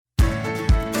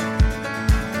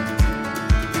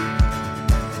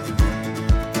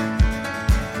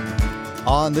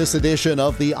On this edition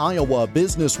of the Iowa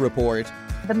Business Report,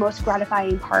 the most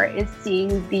gratifying part is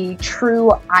seeing the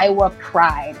true Iowa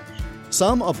pride.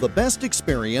 Some of the best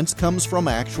experience comes from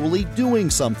actually doing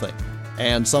something,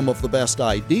 and some of the best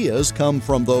ideas come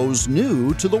from those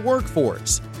new to the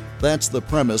workforce. That's the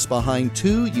premise behind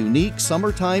two unique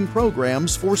summertime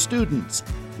programs for students.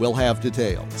 We'll have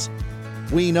details.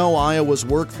 We know Iowa's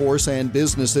workforce and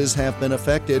businesses have been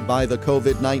affected by the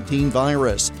COVID-19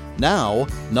 virus. Now,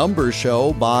 numbers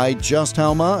show by just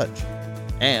how much.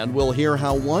 And we'll hear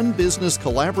how one business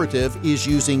collaborative is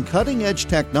using cutting-edge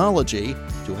technology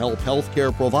to help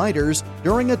healthcare providers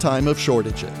during a time of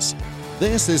shortages.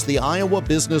 This is the Iowa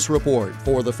Business Report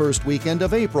for the first weekend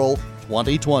of April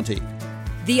 2020.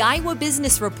 The Iowa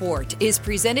Business Report is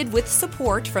presented with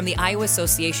support from the Iowa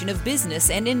Association of Business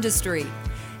and Industry.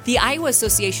 The Iowa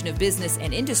Association of Business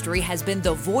and Industry has been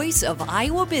the voice of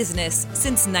Iowa business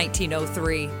since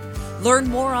 1903. Learn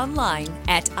more online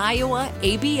at iowaabi.org.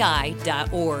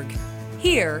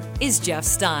 Here is Jeff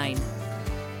Stein.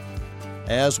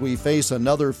 As we face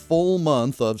another full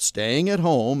month of staying at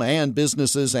home and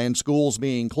businesses and schools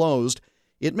being closed,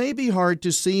 it may be hard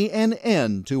to see an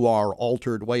end to our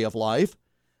altered way of life.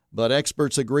 But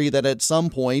experts agree that at some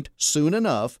point, soon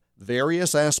enough,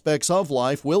 various aspects of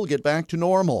life will get back to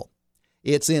normal.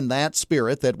 It's in that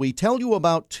spirit that we tell you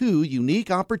about two unique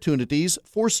opportunities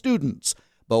for students,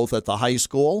 both at the high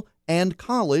school and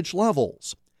college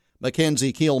levels.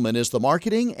 Mackenzie Kielman is the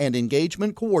Marketing and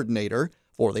Engagement Coordinator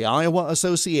for the Iowa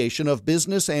Association of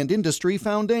Business and Industry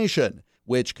Foundation,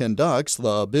 which conducts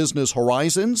the Business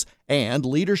Horizons and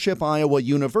Leadership Iowa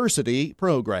University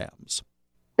programs.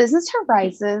 Business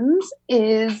Horizons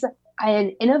is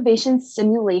an innovation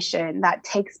simulation that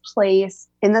takes place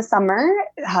in the summer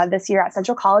this year at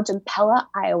Central College in Pella,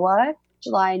 Iowa,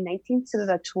 July 19th to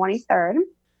the 23rd.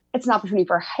 It's an opportunity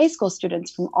for high school students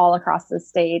from all across the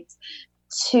state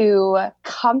to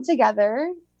come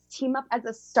together, team up as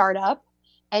a startup,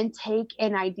 and take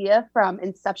an idea from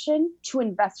inception to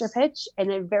investor pitch in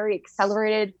a very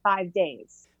accelerated 5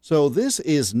 days. So this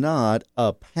is not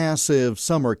a passive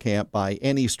summer camp by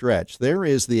any stretch. There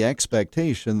is the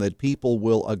expectation that people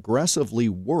will aggressively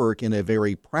work in a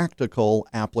very practical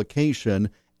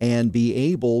application and be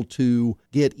able to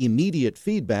get immediate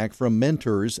feedback from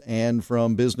mentors and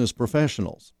from business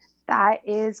professionals. That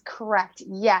is correct.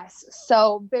 Yes.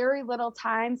 So very little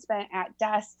time spent at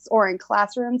desks or in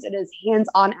classrooms. It is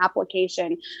hands-on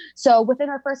application. So within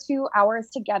our first few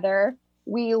hours together,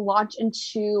 we launch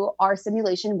into our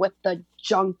simulation with the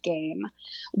junk game.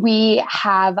 We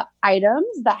have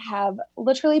items that have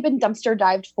literally been dumpster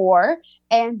dived for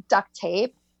and duct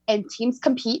tape, and teams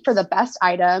compete for the best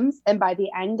items. And by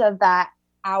the end of that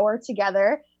hour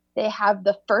together, they have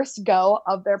the first go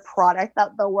of their product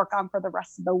that they'll work on for the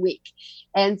rest of the week.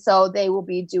 And so they will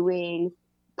be doing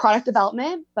product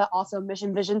development, but also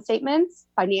mission vision statements,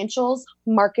 financials,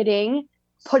 marketing,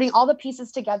 putting all the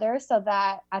pieces together so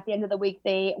that at the end of the week,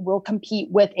 they will compete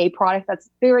with a product that's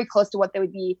very close to what they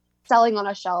would be selling on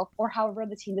a shelf or however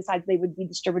the team decides they would be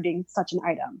distributing such an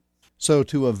item. So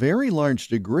to a very large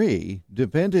degree,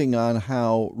 depending on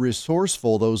how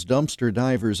resourceful those dumpster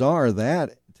divers are,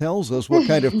 that tells us what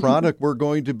kind of product we're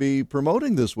going to be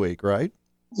promoting this week, right?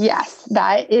 Yes,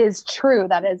 that is true.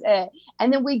 That is it.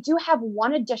 And then we do have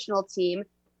one additional team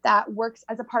that works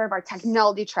as a part of our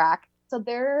technology track. So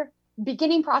their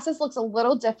beginning process looks a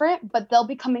little different, but they'll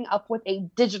be coming up with a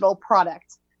digital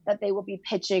product that they will be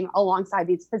pitching alongside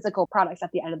these physical products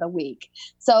at the end of the week.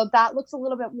 So that looks a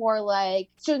little bit more like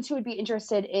students who would be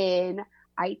interested in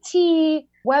IT,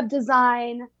 web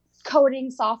design, coding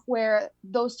software,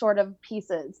 those sort of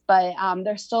pieces. But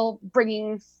they're still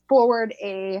bringing forward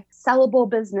a sellable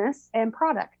business and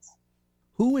product.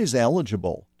 Who is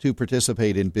eligible to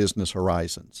participate in Business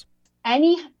Horizons?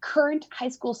 Any current high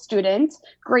school student,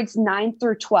 grades 9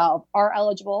 through 12, are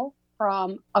eligible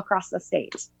from across the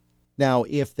state. Now,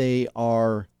 if they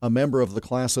are a member of the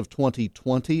class of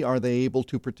 2020, are they able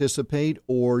to participate,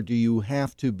 or do you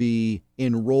have to be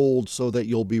enrolled so that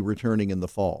you'll be returning in the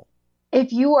fall?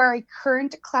 If you are a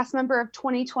current class member of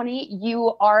 2020,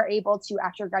 you are able to,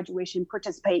 after graduation,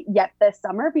 participate yet this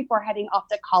summer before heading off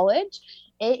to college.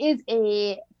 It is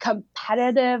a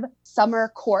competitive summer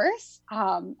course.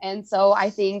 And so I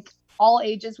think all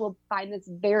ages will find this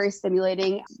very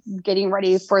stimulating, getting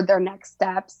ready for their next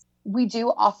steps. We do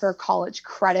offer college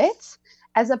credit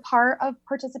as a part of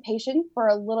participation for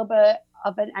a little bit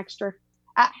of an extra,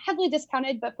 heavily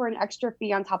discounted, but for an extra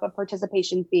fee on top of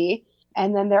participation fee.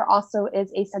 And then there also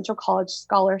is a Central College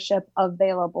scholarship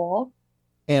available.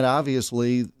 And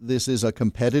obviously, this is a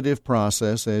competitive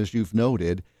process, as you've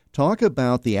noted, Talk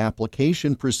about the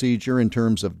application procedure in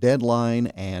terms of deadline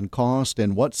and cost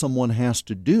and what someone has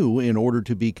to do in order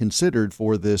to be considered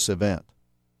for this event.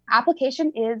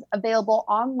 Application is available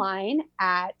online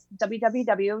at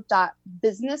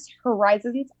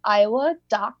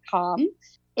www.businesshorizonsiowa.com.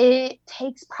 It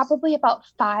takes probably about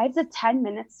 5 to 10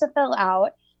 minutes to fill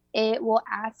out. It will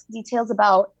ask details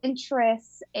about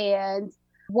interests and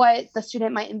what the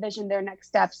student might envision their next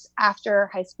steps after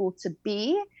high school to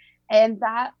be. And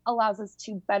that allows us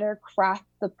to better craft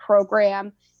the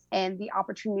program and the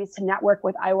opportunities to network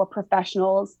with Iowa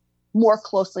professionals more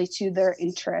closely to their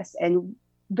interests and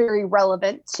very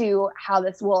relevant to how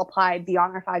this will apply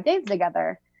beyond our 5 days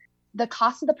together. The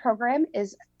cost of the program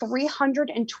is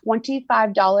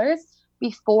 $325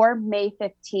 before May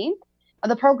 15th.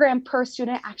 The program per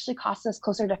student actually costs us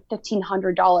closer to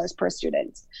 $1,500 per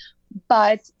student.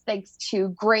 But thanks to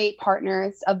great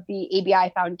partners of the ABI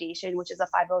Foundation, which is a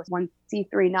 501c3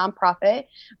 nonprofit,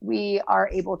 we are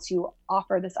able to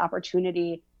offer this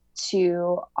opportunity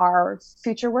to our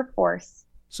future workforce.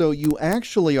 So you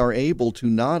actually are able to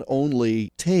not only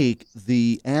take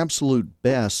the absolute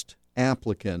best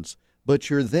applicants, but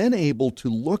you're then able to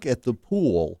look at the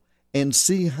pool and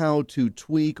see how to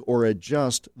tweak or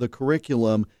adjust the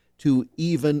curriculum to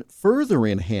even further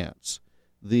enhance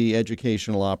the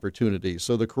educational opportunities.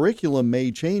 So the curriculum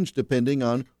may change depending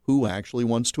on who actually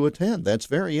wants to attend. That's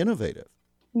very innovative.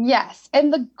 Yes,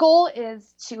 and the goal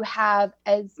is to have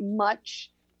as much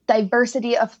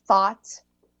diversity of thought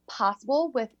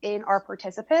possible within our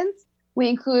participants. We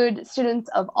include students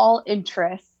of all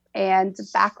interests and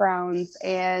backgrounds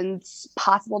and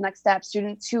possible next steps,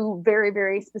 students who very,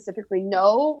 very specifically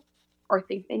know or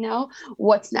think they know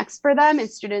what's next for them, and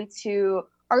students who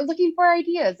are looking for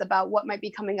ideas about what might be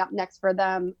coming up next for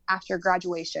them after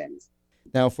graduation.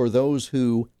 Now, for those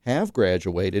who have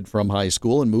graduated from high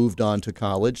school and moved on to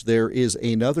college, there is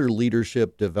another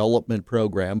leadership development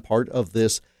program, part of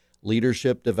this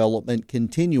leadership development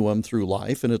continuum through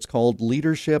life, and it's called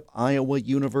Leadership Iowa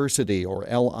University, or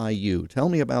LIU. Tell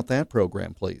me about that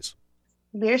program, please.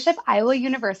 Leadership Iowa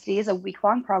University is a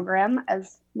week-long program,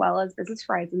 as well as Business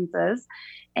Horizons is,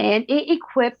 and it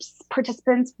equips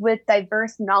participants with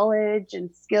diverse knowledge and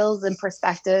skills and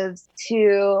perspectives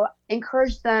to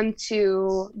encourage them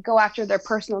to go after their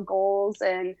personal goals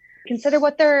and consider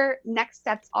what their next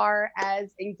steps are as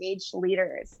engaged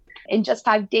leaders. In just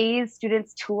 5 days,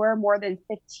 students tour more than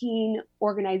 15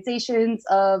 organizations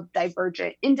of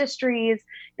divergent industries.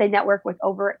 They network with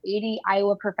over 80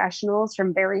 Iowa professionals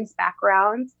from various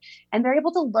backgrounds, and they're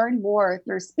able to learn more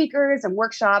through speakers and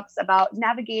workshops about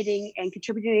navigating and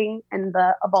contributing in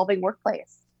the evolving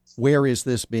workplace. Where is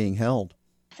this being held?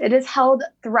 It is held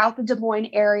throughout the Des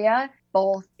Moines area,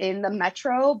 both in the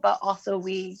metro, but also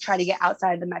we try to get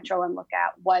outside the metro and look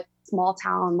at what small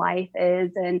town life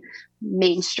is and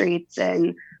main streets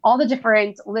and all the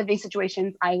different living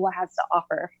situations Iowa has to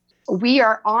offer. We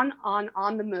are on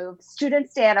the move.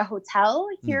 Students stay at a hotel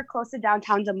here close to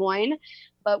downtown Des Moines,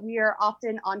 but we are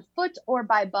often on foot or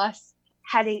by bus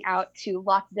heading out to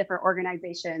lots of different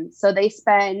organizations. So they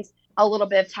spend a little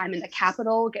bit of time in the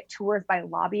Capitol, get tours by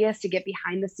lobbyists to get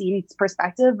behind the scenes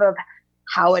perspective of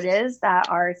how it is that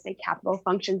our state capitol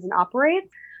functions and operates.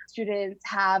 Students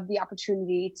have the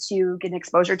opportunity to get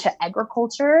exposure to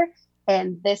agriculture.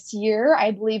 And this year,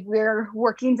 I believe we're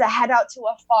working to head out to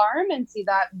a farm and see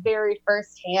that very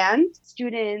firsthand.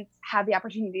 Students have the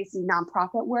opportunity to see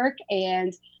nonprofit work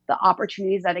and the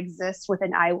opportunities that exist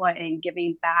within Iowa in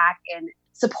giving back and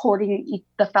supporting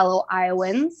the fellow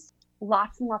Iowans.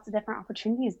 Lots and lots of different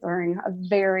opportunities during a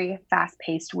very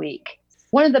fast-paced week.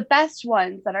 One of the best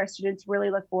ones that our students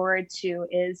really look forward to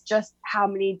is just how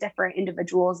many different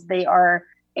individuals they are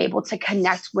able to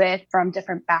connect with from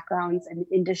different backgrounds and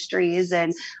industries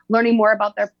and learning more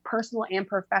about their personal and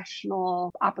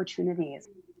professional opportunities.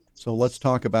 So let's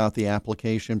talk about the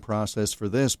application process for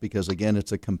this because, again,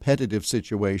 it's a competitive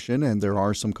situation and there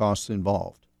are some costs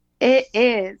involved. It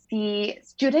is. The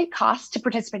student cost to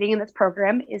participating in this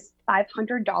program is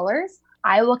 $500.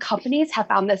 Iowa companies have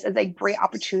found this as a great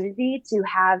opportunity to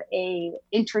have a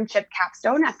internship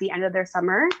capstone at the end of their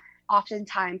summer.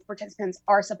 Oftentimes, participants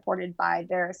are supported by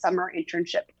their summer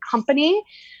internship company.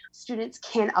 Students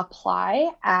can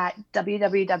apply at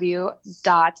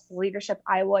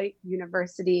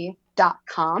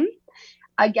www.leadershipiowauniversity.com.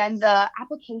 Again, the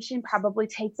application probably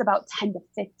takes about 10 to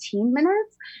 15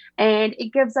 minutes, and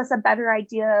it gives us a better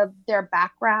idea of their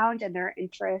background and their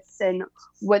interests and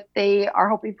what they are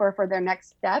hoping for their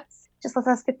next steps. just lets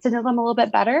us get to know them a little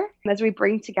bit better as we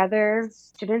bring together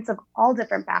students of all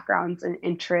different backgrounds and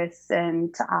interests.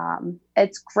 And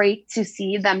it's great to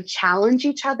see them challenge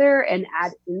each other and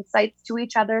add insights to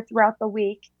each other throughout the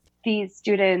week. These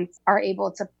students are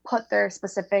able to put their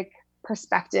specific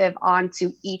perspective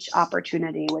onto each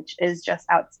opportunity, which is just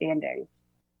outstanding.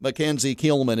 Mackenzie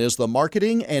Kielman is the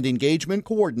Marketing and Engagement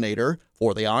Coordinator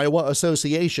for the Iowa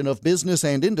Association of Business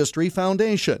and Industry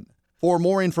Foundation. For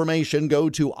more information, go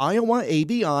to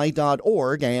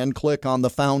iowaabi.org and click on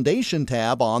the Foundation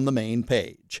tab on the main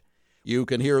page. You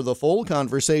can hear the full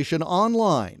conversation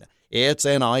online. It's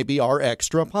an IBR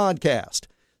Extra podcast.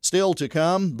 Still to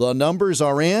come, the numbers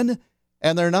are in,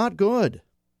 and they're not good.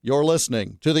 You're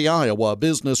listening to the Iowa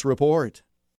Business Report.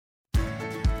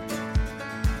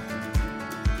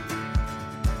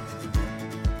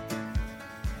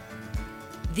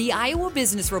 The Iowa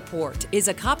Business Report is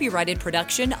a copyrighted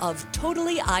production of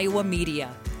Totally Iowa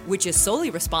Media, which is solely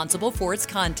responsible for its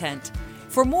content.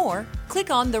 For more,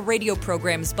 click on the radio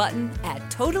programs button at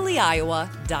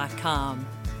totallyiowa.com.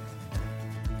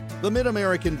 The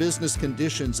Mid-American Business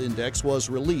Conditions Index was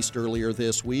released earlier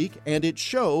this week, and it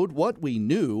showed what we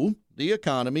knew: the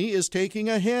economy is taking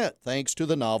a hit thanks to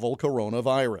the novel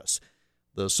coronavirus.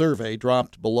 The survey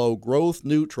dropped below growth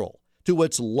neutral to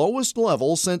its lowest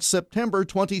level since September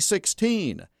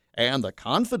 2016, and the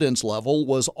confidence level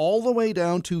was all the way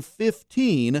down to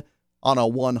 15 on a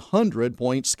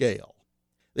 100-point scale.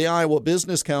 The Iowa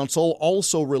Business Council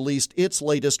also released its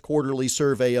latest quarterly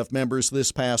survey of members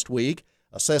this past week,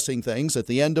 assessing things at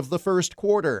the end of the first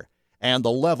quarter, and the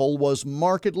level was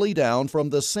markedly down from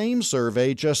the same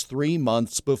survey just 3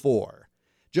 months before.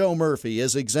 Joe Murphy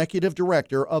is Executive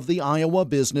Director of the Iowa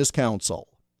Business Council.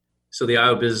 So the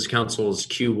Iowa Business Council's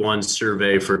Q1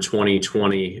 survey for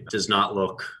 2020 does not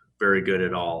look very good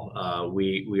at all.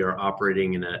 We are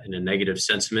operating in a negative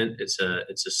sentiment. It's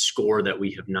a score that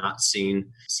we have not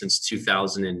seen since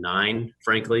 2009,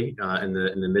 frankly, in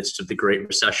the midst of the Great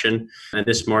Recession. And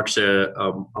this marks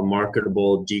a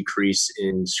marketable decrease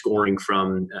in scoring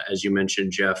from, as you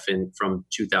mentioned, Jeff, from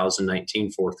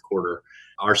 2019 fourth quarter.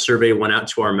 Our survey went out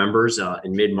to our members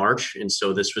in mid-March, and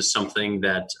so this was something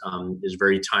that is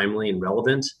very timely and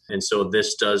relevant. And so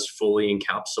this does fully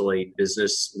encapsulate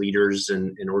business leaders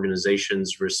and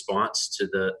organizations' response to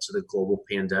the global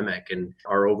pandemic. And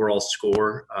our overall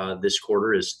score this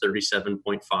quarter is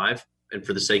 37.5. And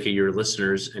for the sake of your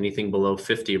listeners, anything below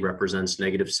 50 represents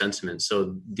negative sentiment.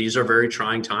 So these are very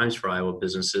trying times for Iowa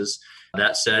businesses.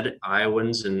 That said,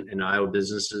 Iowans and Iowa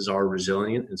businesses are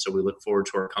resilient, and so we look forward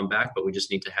to our comeback, but we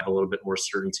just need to have a little bit more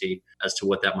certainty as to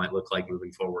what that might look like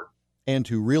moving forward. And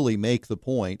to really make the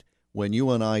point, when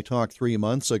you and I talked 3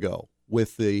 months ago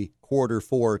with the quarter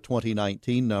 4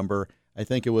 2019 number, I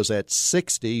think it was at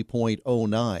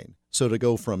 60.09. So to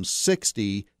go from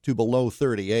 60 to below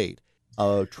 38,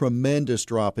 a tremendous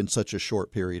drop in such a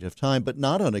short period of time, but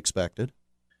not unexpected.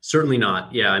 Certainly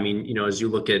not. Yeah. I mean, as you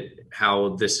look at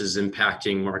how this is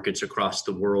impacting markets across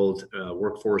the world,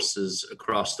 workforces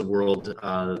across the world,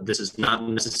 this is not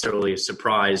necessarily a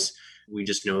surprise. We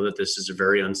just know that this is a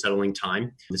very unsettling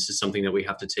time. This is something that we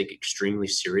have to take extremely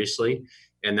seriously.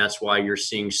 And that's why you're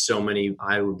seeing so many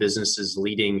Iowa businesses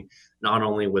leading not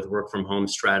only with work from home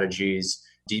strategies,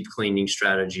 deep cleaning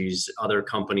strategies, other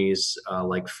companies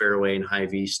like Fairway and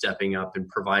Hy-Vee stepping up and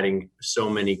providing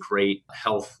so many great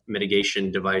health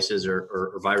mitigation devices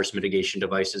or virus mitigation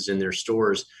devices in their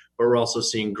stores. But we're also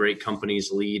seeing great companies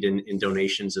lead in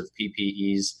donations of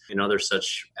PPEs and other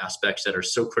such aspects that are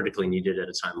so critically needed at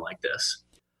a time like this.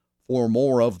 For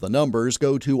more of the numbers,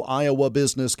 go to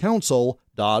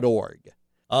iowabusinesscouncil.org.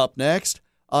 Up next,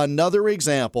 another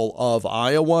example of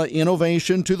Iowa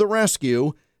innovation to the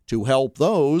rescue to help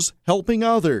those helping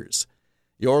others.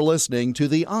 You're listening to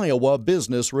the Iowa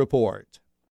Business Report.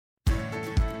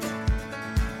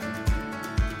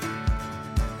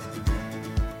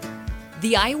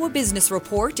 The Iowa Business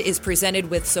Report is presented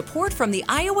with support from the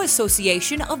Iowa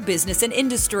Association of Business and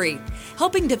Industry,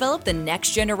 helping develop the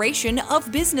next generation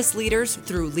of business leaders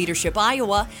through Leadership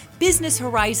Iowa, Business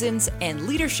Horizons, and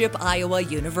Leadership Iowa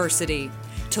University.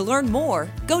 To learn more,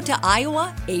 go to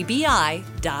iowaabi.org.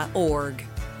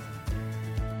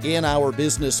 In our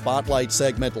Business Spotlight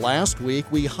segment last week,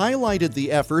 we highlighted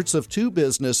the efforts of two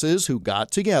businesses who got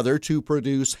together to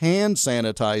produce hand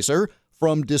sanitizer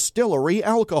from distillery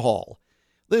alcohol.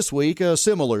 This week, a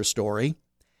similar story.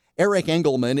 Eric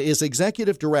Engelman is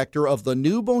Executive Director of the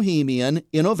New Bohemian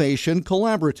Innovation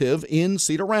Collaborative in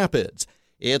Cedar Rapids.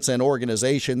 It's an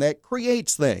organization that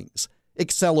creates things,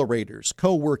 accelerators,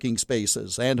 co-working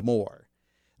spaces, and more.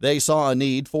 They saw a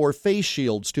need for face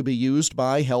shields to be used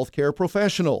by healthcare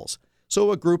professionals, So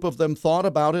a group of them thought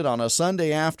about it on a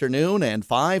Sunday afternoon, and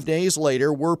 5 days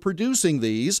later were producing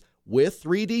these with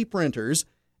 3D printers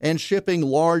and shipping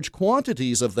large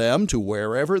quantities of them to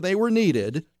wherever they were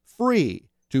needed, free,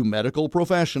 to medical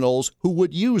professionals who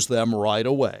would use them right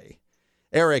away.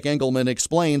 Eric Engelman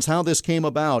explains how this came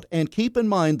about, and keep in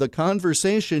mind the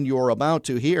conversation you're about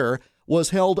to hear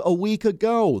was held a week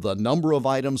ago. The number of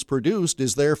items produced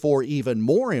is therefore even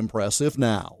more impressive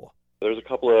now. There's a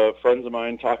couple of friends of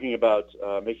mine talking about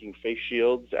making face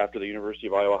shields after the University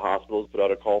of Iowa hospitals put out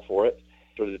a call for it,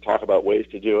 started to talk about ways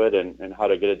to do it and how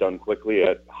to get it done quickly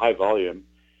at high volume.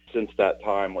 Since that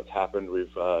time, what's happened,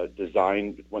 we've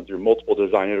went through multiple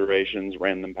design iterations,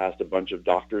 ran them past a bunch of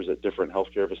doctors at different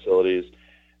healthcare facilities,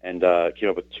 and came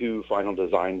up with 2 final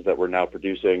designs that we're now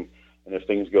producing. And if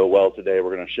things go well today,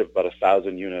 we're going to ship about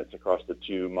 1,000 units across the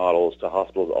 2 models to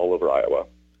hospitals all over Iowa.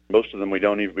 Most of them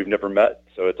we've never met,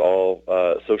 so it's all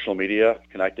social media,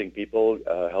 connecting people,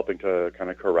 helping to kind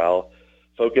of corral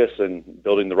focus and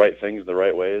building the right things the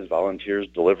right ways, volunteers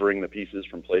delivering the pieces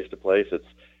from place to place.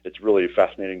 It's really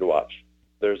fascinating to watch.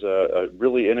 There's a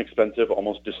really inexpensive,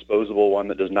 almost disposable one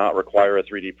that does not require a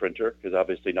 3D printer, because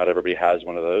obviously not everybody has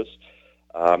one of those.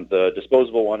 The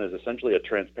disposable one is essentially a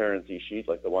transparency sheet,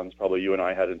 like the ones probably you and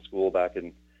I had in school back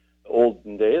in the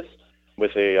olden days,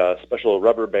 with a special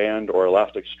rubber band or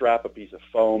elastic strap, a piece of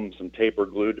foam, some tape or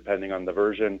glue, depending on the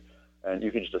version, and you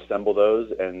can just assemble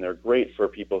those. And they're great for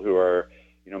people who are,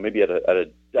 maybe at a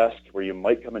desk where you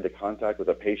might come into contact with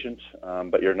a patient,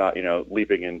 but you're not,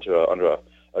 leaping under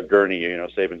a gurney,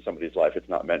 saving somebody's life. It's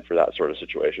not meant for that sort of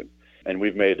situation. And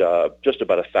we've made just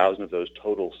about 1,000 of those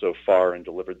total so far and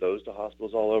delivered those to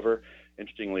hospitals all over.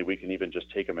 Interestingly, we can even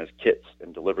just take them as kits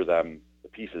and deliver them the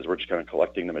pieces. We're just kind of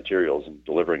collecting the materials and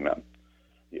delivering them.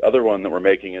 The other one that we're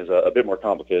making is a bit more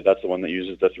complicated. That's the one that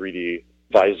uses the 3D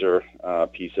visor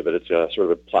piece of it. It's a sort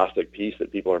of a plastic piece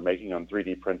that people are making on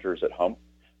 3D printers at home.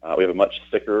 We have a much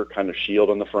thicker kind of shield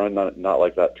on the front, not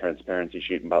like that transparency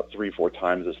sheet, about 3-4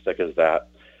 times as thick as that.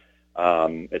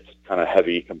 It's kind of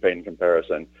heavy in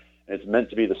comparison. And it's meant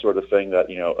to be the sort of thing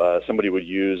that somebody would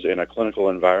use in a clinical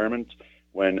environment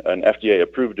when an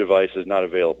FDA-approved device is not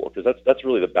available. Because that's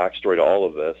really the backstory to all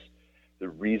of this. The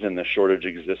reason the shortage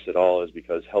exists at all is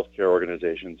because healthcare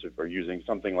organizations are using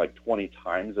something like 20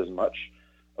 times as much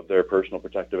of their personal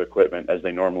protective equipment as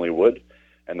they normally would,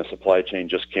 and the supply chain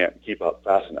just can't keep up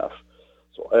fast enough.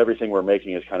 So everything we're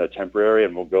making is kind of temporary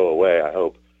and will go away, I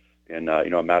hope, in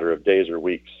a matter of days or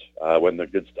weeks when the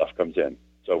good stuff comes in.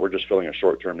 So we're just filling a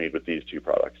short-term need with these 2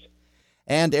 products.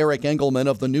 And Eric Engelman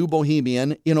of the New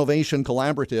Bohemian Innovation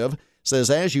Collaborative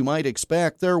says, as you might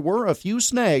expect, there were a few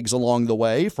snags along the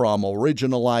way from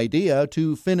original idea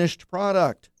to finished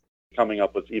product. Coming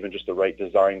up with even just the right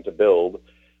design to build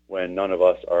when none of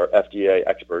us are FDA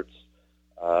experts.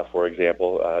 For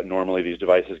example, normally these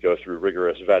devices go through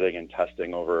rigorous vetting and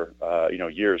testing over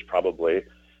years probably,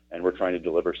 and we're trying to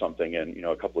deliver something in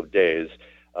a couple of days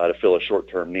to fill a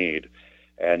short-term need.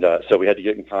 And so we had to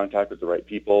get in contact with the right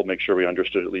people, make sure we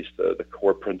understood at least the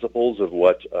core principles of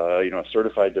what a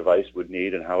certified device would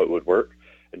need and how it would work,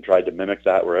 and tried to mimic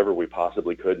that wherever we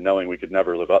possibly could, knowing we could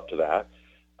never live up to that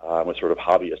with sort of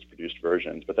hobbyist-produced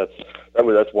versions. But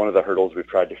that's one of the hurdles we've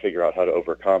tried to figure out how to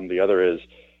overcome. The other is,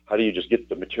 how do you just get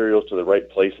the materials to the right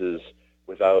places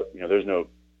without, there's no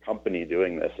company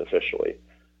doing this officially.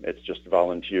 It's just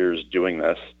volunteers doing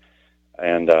this.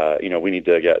 And, we need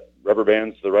to get rubber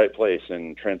bands to the right place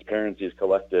and transparencies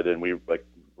collected. And we're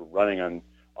running on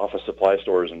office supply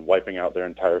stores and wiping out their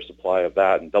entire supply of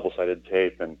that and double-sided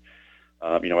tape. And,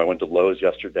 I went to Lowe's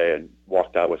yesterday and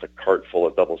walked out with a cart full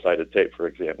of double-sided tape, for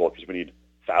example, because we need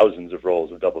thousands of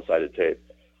rolls of double-sided tape.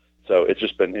 So it's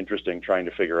just been interesting trying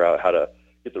to figure out how to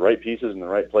get the right pieces in the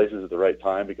right places at the right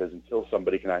time, because until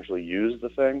somebody can actually use the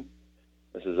thing,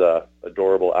 this is a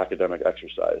adorable academic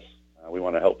exercise. We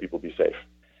want to help people be safe.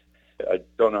 I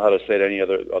don't know how to say it any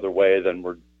other way than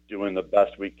we're doing the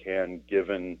best we can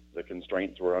given the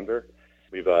constraints we're under.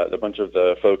 We've a bunch of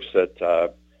the folks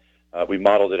that we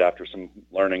modeled it after some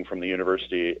learning from the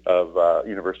University of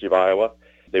Iowa.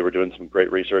 They were doing some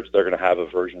great research. They're going to have a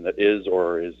version that is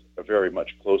very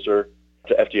much closer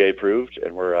to FDA approved,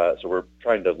 and we're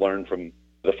trying to learn from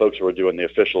the folks who are doing the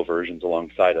official versions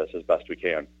alongside us as best we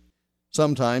can.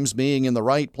 Sometimes being in the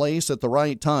right place at the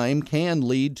right time can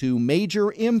lead to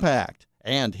major impact,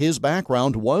 and his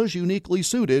background was uniquely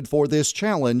suited for this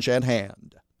challenge at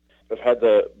hand. I've had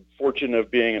the fortune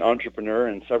of being an entrepreneur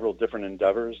in several different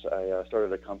endeavors. I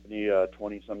started a company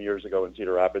 20-some years ago in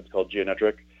Cedar Rapids called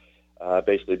Geonetric.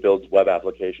 Basically builds web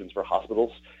applications for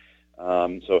hospitals.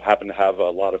 So happen to have a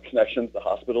lot of connections to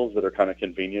hospitals that are kind of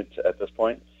convenient at this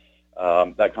point.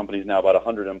 That company is now about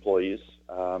 100 employees.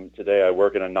 Today I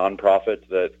work in a nonprofit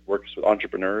that works with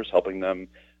entrepreneurs, helping them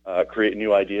create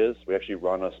new ideas. We actually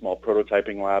run a small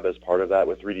prototyping lab as part of that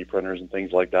with 3D printers and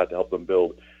things like that to help them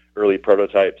build early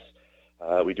prototypes.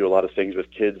 We do a lot of things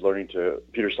with kids learning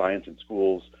computer science in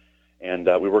schools, and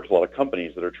we work with a lot of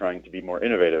companies that are trying to be more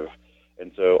innovative.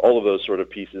 And so all of those sort of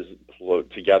pieces float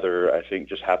together, I think,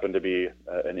 just happen to be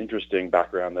an interesting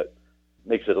background that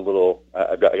makes it a little,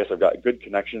 I guess I've got good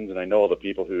connections, and I know all the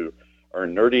people who are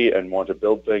nerdy and want to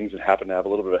build things and happen to have a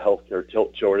little bit of a healthcare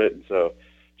tilt toward it. And so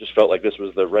just felt like this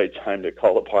was the right time to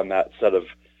call upon that set of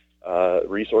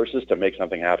resources to make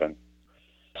something happen.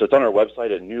 So it's on our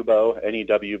website at Newbo,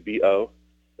 NEWBO.co,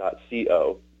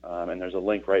 and there's a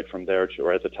link right from there to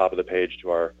right at the top of the page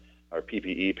to our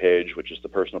PPE page, which is the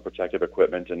personal protective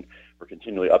equipment, and we're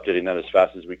continually updating that as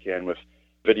fast as we can with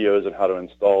videos on how to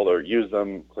install or use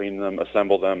them, clean them,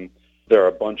 assemble them. There are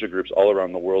a bunch of groups all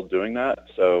around the world doing that,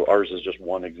 so ours is just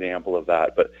one example of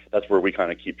that, but that's where we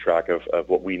kind of keep track of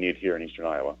what we need here in Eastern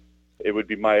Iowa. It would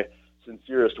be my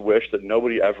sincerest wish that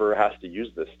nobody ever has to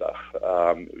use this stuff.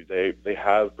 They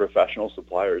have professional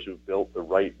suppliers who've built the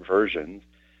right versions,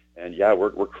 and yeah,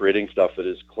 we're creating stuff that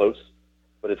is close,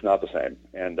 but it's not the same.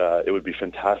 And it would be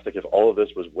fantastic if all of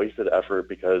this was wasted effort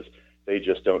because they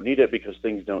just don't need it, because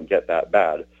things don't get that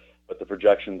bad. But the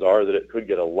projections are that it could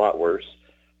get a lot worse,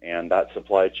 and that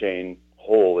supply chain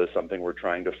hole is something we're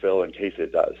trying to fill in case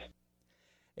it does.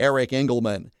 Eric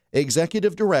Engelman,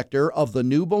 Executive Director of the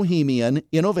New Bohemian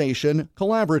Innovation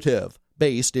Collaborative,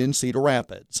 based in Cedar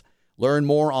Rapids. Learn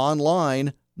more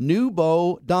online,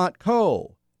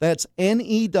 newbo.co. That's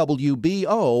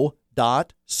NEWBO.co.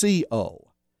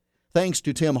 Thanks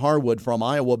to Tim Harwood from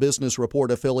Iowa Business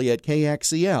Report affiliate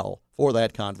KXEL for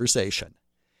that conversation.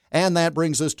 And that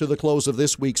brings us to the close of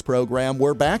this week's program.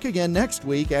 We're back again next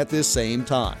week at this same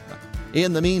time.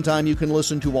 In the meantime, you can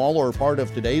listen to all or part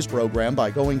of today's program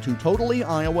by going to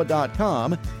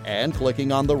totallyiowa.com and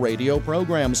clicking on the radio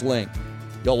programs link.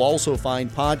 You'll also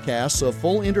find podcasts of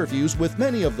full interviews with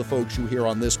many of the folks you hear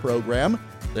on this program.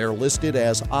 They're listed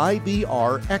as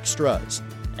IBR Extras.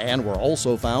 And we're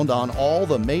also found on all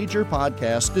the major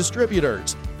podcast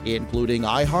distributors, including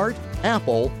iHeart,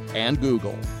 Apple, and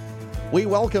Google. We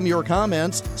welcome your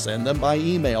comments. Send them by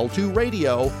email to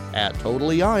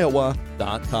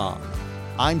radio@totallyiowa.com.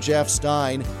 I'm Jeff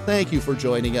Stein. Thank you for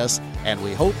joining us, and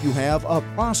we hope you have a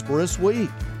prosperous week.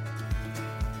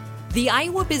 The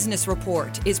Iowa Business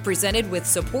Report is presented with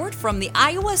support from the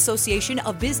Iowa Association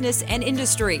of Business and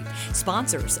Industry,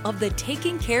 sponsors of the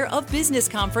Taking Care of Business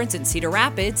Conference in Cedar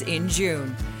Rapids in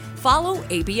June. Follow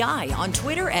ABI on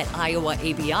Twitter at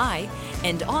IowaABI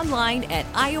and online at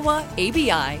iowaabi.org.